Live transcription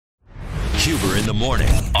Huber in the morning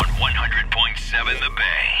on 100.7 The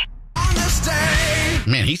Bay.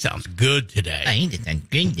 Man, he sounds good today.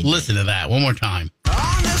 Listen to that one more time.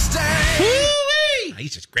 Woo-wee!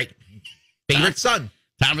 He's just great. Favorite son.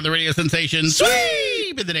 Time for the radio sensation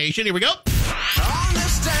sweep in the nation. Here we go.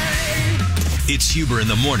 It's Huber in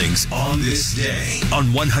the mornings on this day on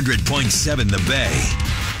 100.7 The Bay.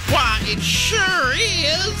 Why, it sure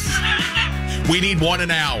is. We need one an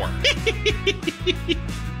hour.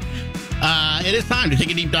 It is time to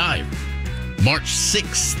take a deep dive. March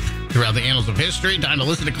 6th, throughout the annals of history. Time to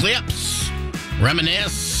listen to clips,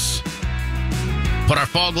 reminisce, put our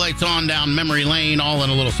fog lights on down memory lane, all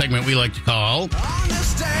in a little segment we like to call.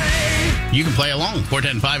 You can play along.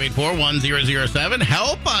 410-584-1007.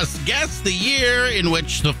 Help us guess the year in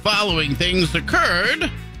which the following things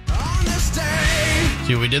occurred.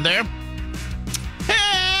 See what we did there?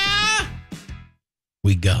 Here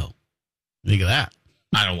we go. Look at that.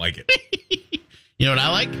 I don't like it. You know what I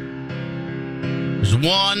like? There's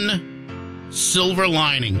one silver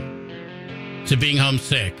lining to being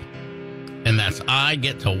homesick, and that's I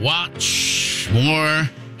get to watch more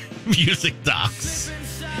music docs,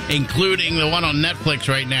 including the one on Netflix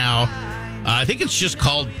right now. I think it's just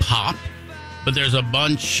called Pop, but there's a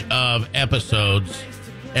bunch of episodes,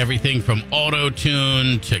 everything from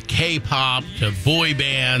auto-tune to K-pop to boy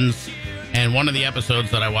bands, and one of the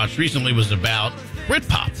episodes that I watched recently was about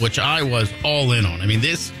Britpop, which I was all in on. I mean,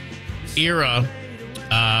 this era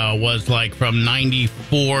was like from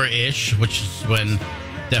 94-ish, which is when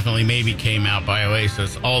Definitely Maybe came out by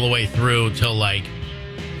Oasis, all the way through till like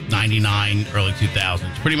 99, early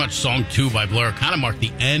 2000s. Pretty much Song 2 by Blur kind of marked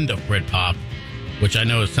the end of Britpop, which I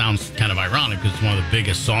know sounds kind of ironic because it's one of the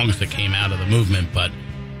biggest songs that came out of the movement, but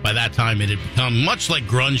by that time it had become much like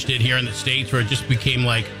grunge did here in the States, where it just became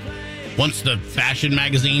like, once the fashion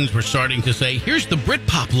magazines were starting to say, here's the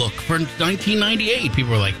Britpop look for 1998,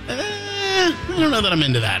 people were like, I don't know that I'm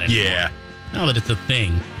into that anymore. Yeah. Now that it's a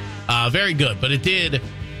thing. Very good. But it did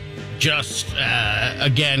just,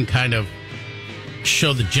 again, kind of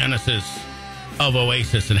show the genesis of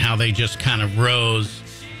Oasis and how they just kind of rose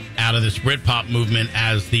out of this Britpop movement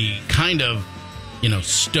as the kind of,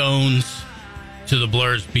 Stones to the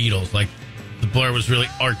Blur's Beatles. Like, the Blur was really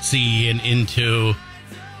artsy and into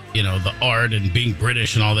the art and being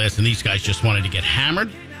British and all this, and these guys just wanted to get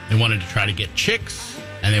hammered. They wanted to try to get chicks,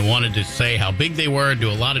 and they wanted to say how big they were,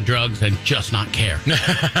 do a lot of drugs, and just not care.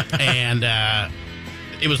 And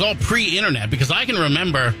it was all pre-internet, because I can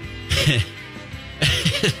remember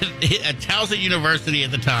at Towson University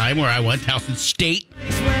at the time, where I went, Towson State.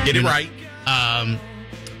 Get it right.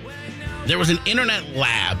 There was an internet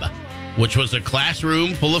lab, which was a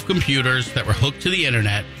classroom full of computers that were hooked to the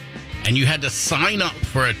internet, and you had to sign up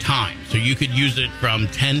for a time. So you could use it from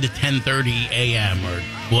 10 to 10:30 a.m. or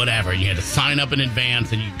whatever. And you had to sign up in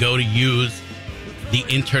advance, and you'd go to use the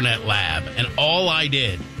internet lab. And all I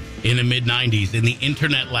did in the mid-'90s in the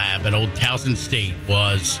internet lab at Old Towson State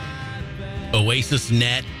was Oasis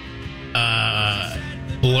Net,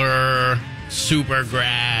 Blur,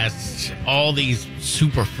 Supergrass, all these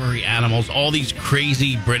Super Furry Animals, all these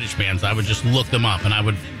crazy British bands. I would just look them up, and I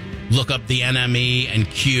would look up the NME and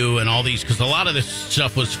Q and all these, because a lot of this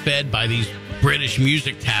stuff was fed by these British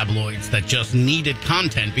music tabloids that just needed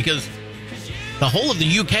content, because the whole of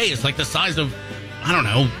the UK is like the size of, I don't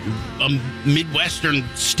know, a Midwestern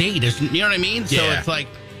state. You know what I mean? So it's like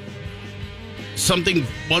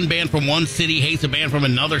one band from one city hates a band from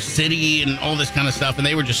another city and all this kind of stuff, and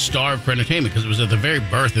they were just starved for entertainment because it was at the very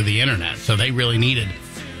birth of the internet, so they really needed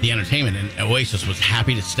the entertainment, and Oasis was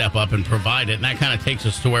happy to step up and provide it. And that kind of takes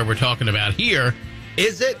us to where we're talking about here.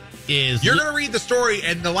 You're going to read the story,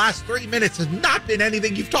 and the last 3 minutes has not been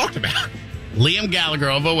anything you've talked about. Liam Gallagher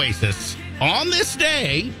of Oasis, on this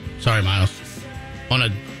day, sorry, Miles, on a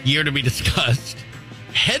year to be discussed,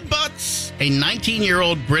 headbutts a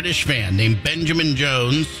 19-year-old British fan named Benjamin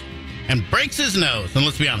Jones and breaks his nose. And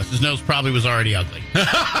let's be honest, his nose probably was already ugly.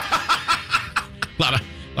 A lot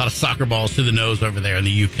of soccer balls to the nose over there in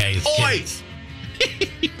the UK as kids.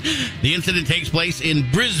 The incident takes place in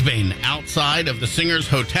Brisbane, outside of the Singer's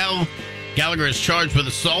Hotel. Gallagher is charged with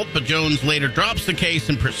assault, but Jones later drops the case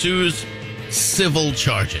and pursues civil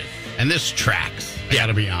charges. And this tracks, I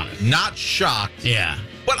gotta be honest. Not shocked. Yeah.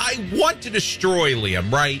 But I want to destroy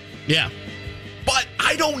Liam, right? Yeah. But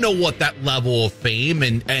I don't know what that level of fame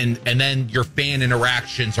and then your fan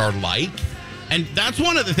interactions are like. And that's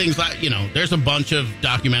one of the things that, there's a bunch of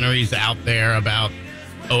documentaries out there about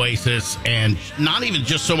Oasis, and not even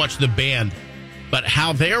just so much the band, but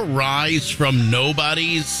how their rise from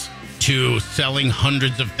nobodies to selling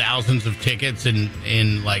hundreds of thousands of tickets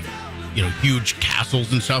in like huge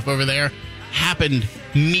castles and stuff over there, happened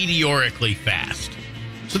meteorically fast.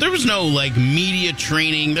 So there was no media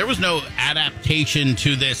training. There was no adaptation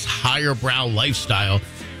to this higher brow lifestyle.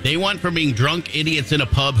 They went from being drunk idiots in a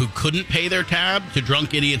pub who couldn't pay their tab to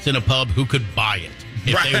drunk idiots in a pub who could buy it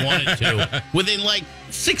if they wanted to within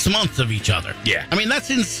 6 months of each other. Yeah. I mean, that's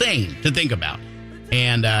insane to think about.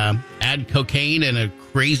 And add cocaine and a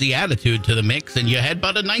crazy attitude to the mix, and you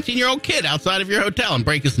headbutt a 19-year-old kid outside of your hotel and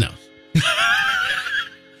break his nose.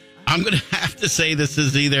 I'm going to have to say this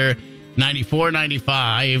is either 94,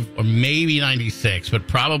 95, or maybe 96, but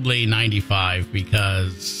probably 95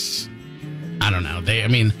 because, I don't know. They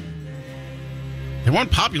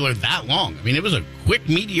weren't popular that long. I mean, it was a quick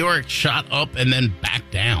meteoric shot up and then back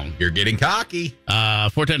down. You're getting cocky.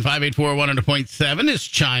 410-584-100.7 is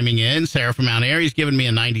chiming in. Sarah from Mount Airy's giving me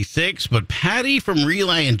a 96, but Patty from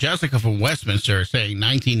Relay and Jessica from Westminster are saying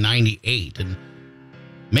 1998. And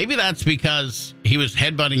maybe that's because he was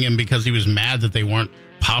headbutting him because he was mad that they weren't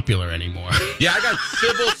popular anymore. Yeah, I got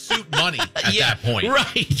civil suit money at that point.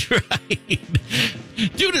 Right.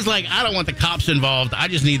 Dude is like, I don't want the cops involved. I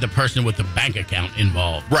just need the person with the bank account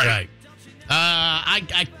involved. Right.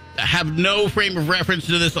 I have no frame of reference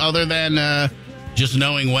to this other than just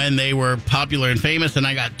knowing when they were popular and famous, and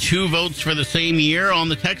I got 2 votes for the same year on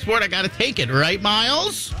the text board. I got to take it, right,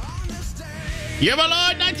 Miles? You're my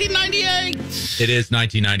Lord, 1998. It is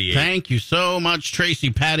 1998. Thank you so much, Tracy,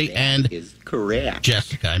 Patty, and is correct.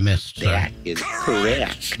 Jessica. I missed. That is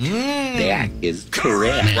correct. That is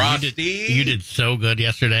correct. Man, Frosty. you did so good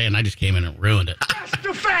yesterday, and I just came in and ruined it. That's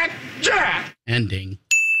the fact, Jack. And ding.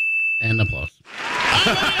 And applause.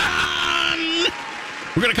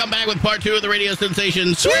 We're going to come back with part 2 of the radio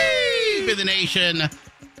sensation Sweep in the Nation.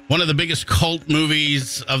 One of the biggest cult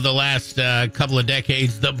movies of the last couple of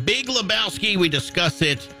decades, The Big Lebowski. We discuss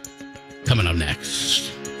it coming up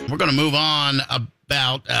next. We're going to move on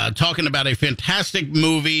about talking about a fantastic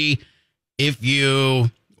movie if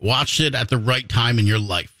you watched it at the right time in your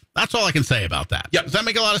life. That's all I can say about that. Yep. Does that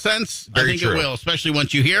make a lot of sense? Very I think true. it will, especially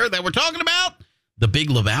once you hear that we're talking about The Big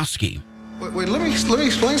Lebowski. Wait, let me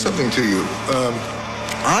explain something to you.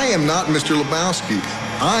 I am not Mr. Lebowski.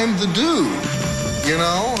 I'm the dude. You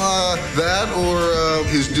know, that or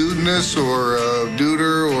his dudeness or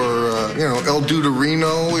duder or, El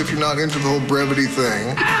Duderino if you're not into the whole brevity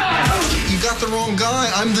thing. You got the wrong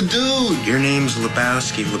guy. I'm the dude. Your name's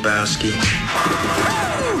Lebowski.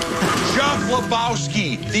 Jeff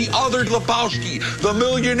Lebowski, the other Lebowski, the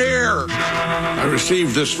millionaire. I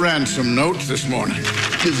received this ransom note this morning.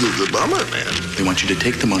 This is a bummer, man. They want you to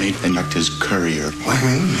take the money and act as courier. What do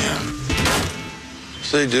you mean, man?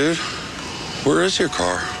 Say, dude, where is your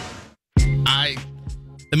car?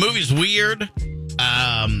 The movie's weird.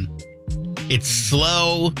 It's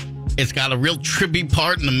slow. It's got a real trippy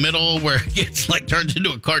part in the middle where it gets turns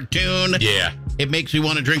into a cartoon. Yeah. It makes me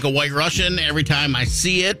want to drink a White Russian every time I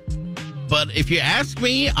see it. But if you ask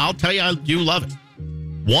me, I'll tell you I do love it.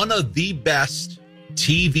 One of the best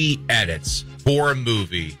TV edits for a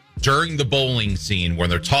movie during the bowling scene when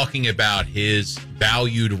they're talking about his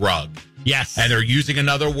valued rug. Yes. And they're using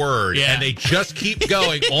another word. Yeah. And they just keep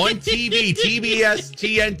going on TV, TBS,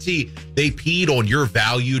 TNT. They peed on your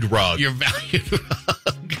valued rug. Your valued rug.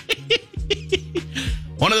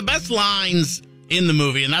 One of the best lines in the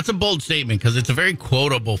movie, and that's a bold statement because it's a very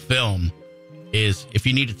quotable film, is, if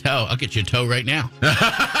you need a toe, I'll get you a toe right now.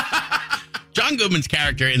 John Goodman's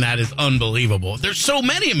character in that is unbelievable. There's so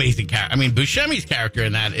many amazing characters. I mean, Buscemi's character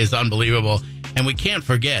in that is unbelievable. And we can't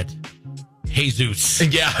forget Jesus.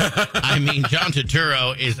 Yeah. I mean, John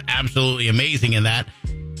Turturro is absolutely amazing in that.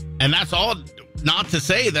 And that's all not to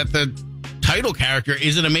say that the title character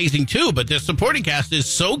isn't amazing too, but the supporting cast is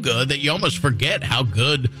so good that you almost forget how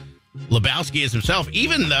good Lebowski is himself.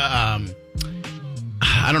 Even the,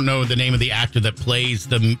 I don't know the name of the actor that plays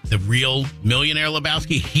the real millionaire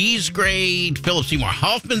Lebowski. He's great. Philip Seymour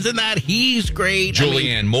Hoffman's in that. He's great.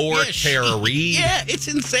 Julianne Moore, yeah, Tara Reid. Yeah, it's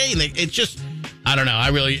insane. It's just, I don't know. I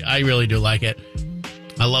really do like it.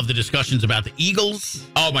 I love the discussions about the Eagles.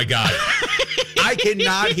 Oh, my God. I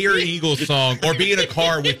cannot hear an Eagles song or be in a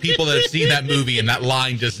car with people that have seen that movie and that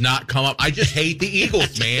line does not come up. I just hate the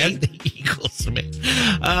Eagles, man. The Eagles, man.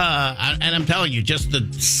 And I'm telling you, just the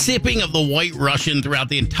sipping of the White Russian throughout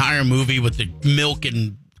the entire movie with the milk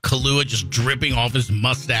and Kahlua just dripping off his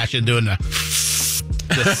mustache and doing the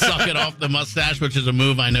suck it off the mustache, which is a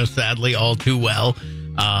move I know, sadly, all too well.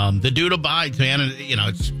 The dude abides, man. And,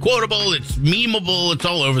 it's quotable, it's memeable, it's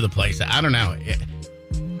all over the place. I don't know.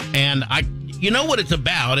 And you know what it's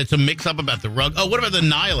about? It's a mix-up about the rug. Oh, what about the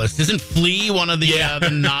nihilist? Isn't Flea one of the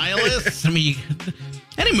nihilists? I mean,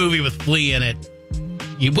 any movie with Flea in it,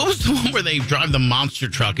 What was the one where they drive the monster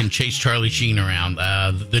truck and chase Charlie Sheen around?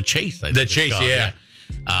 The Chase. The Chase, yeah.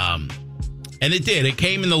 And it did. It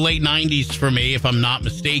came in the late 90s for me, if I'm not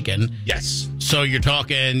mistaken. Yes. So you're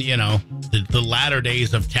talking, the latter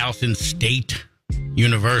days of Towson State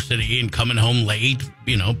University and coming home late,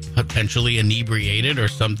 potentially inebriated or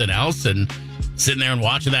something else, and sitting there and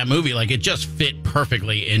watching that movie. Like, it just fit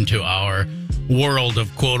perfectly into our world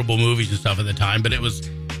of quotable movies and stuff at the time. But it was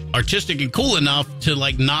artistic and cool enough to,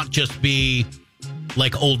 like, not just be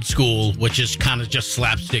like old school, which is kind of just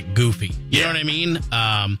slapstick goofy. You know what I mean?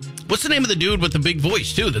 What's the name of the dude with the big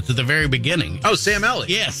voice, too, that's at the very beginning? Oh, Sam Elliott.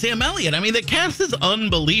 Yeah, Sam Elliott. I mean, the cast is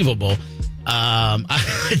unbelievable. I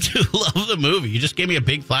do love the movie. You just gave me a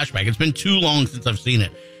big flashback. It's been too long since I've seen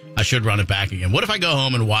it. I should run it back again. What if I go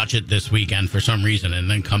home and watch it this weekend for some reason and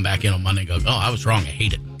then come back in on Monday and go, oh, I was wrong. I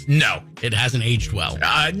hate it. No. It hasn't aged well.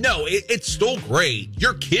 No, it's still great.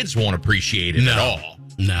 Your kids won't appreciate it at all.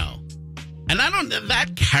 No. And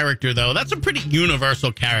that character, though, that's a pretty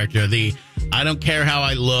universal character. I don't care how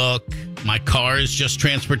I look. My car is just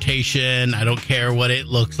transportation. I don't care what it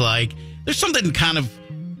looks like. There's something kind of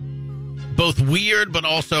both weird but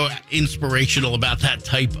also inspirational about that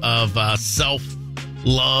type of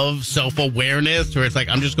self-love, self-awareness, where it's like,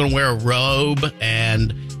 I'm just going to wear a robe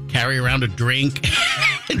and carry around a drink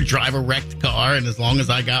and drive a wrecked car. And as long as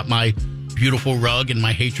I got my beautiful rug and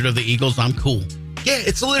my hatred of the Eagles, I'm cool. Yeah,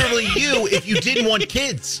 it's literally you if you didn't want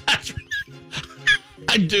kids.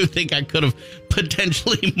 I do think I could have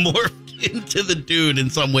potentially morphed into the dude in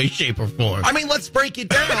some way, shape, or form. I mean, let's break it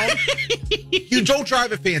down. You don't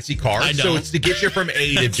drive a fancy car, so it's to get you from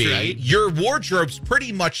A to B. Right. Your wardrobe's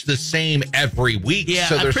pretty much the same every week. Yeah,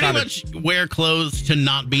 so there's I pretty much wear clothes to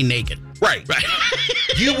not be naked. Right.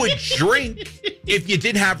 You would drink if you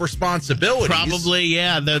didn't have responsibilities. Probably,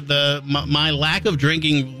 yeah. My lack of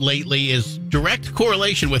drinking lately is direct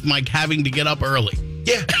correlation with my having to get up early.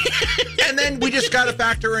 Yeah. And then we just got to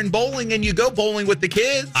factor in bowling, and you go bowling with the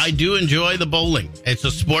kids. I do enjoy the bowling. It's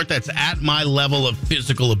a sport that's at my level of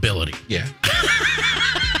physical ability. Yeah.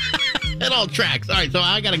 It all tracks. All right, so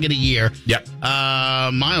I got to get a year. Yep.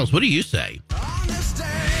 Miles, what do you say?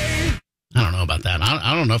 I don't know about that.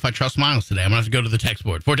 I don't know if I trust Miles today. I'm going to have to go to the text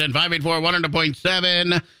board.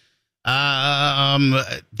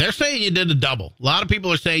 410-584-100.7. They're saying you did a double. A lot of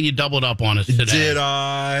people are saying you doubled up on us today. Did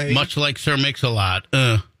I? Much like Sir Mix-a-Lot.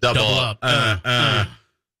 Double up. I'm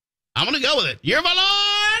going to go with it. Year of our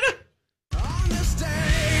Lord!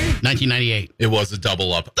 1998. It was a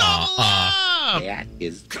double up. That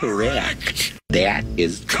is correct. That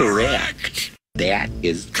is correct. That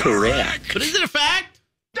is correct. But is it a fact?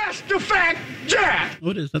 That's the fact, Jack.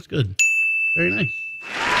 Oh, it is. That's good. Very nice. All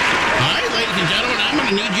right, ladies and gentlemen, I'm going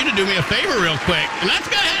to need you to do me a favor real quick. Let's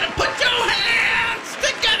go ahead and put your hands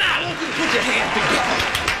together. Put your hands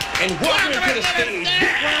together. And welcome to the stage.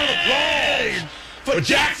 Big round of applause for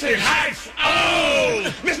Jackson Heights. Oh,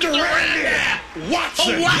 Mr. Randy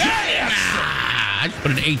Watson. Yes. I just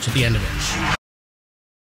put an H at the end of it.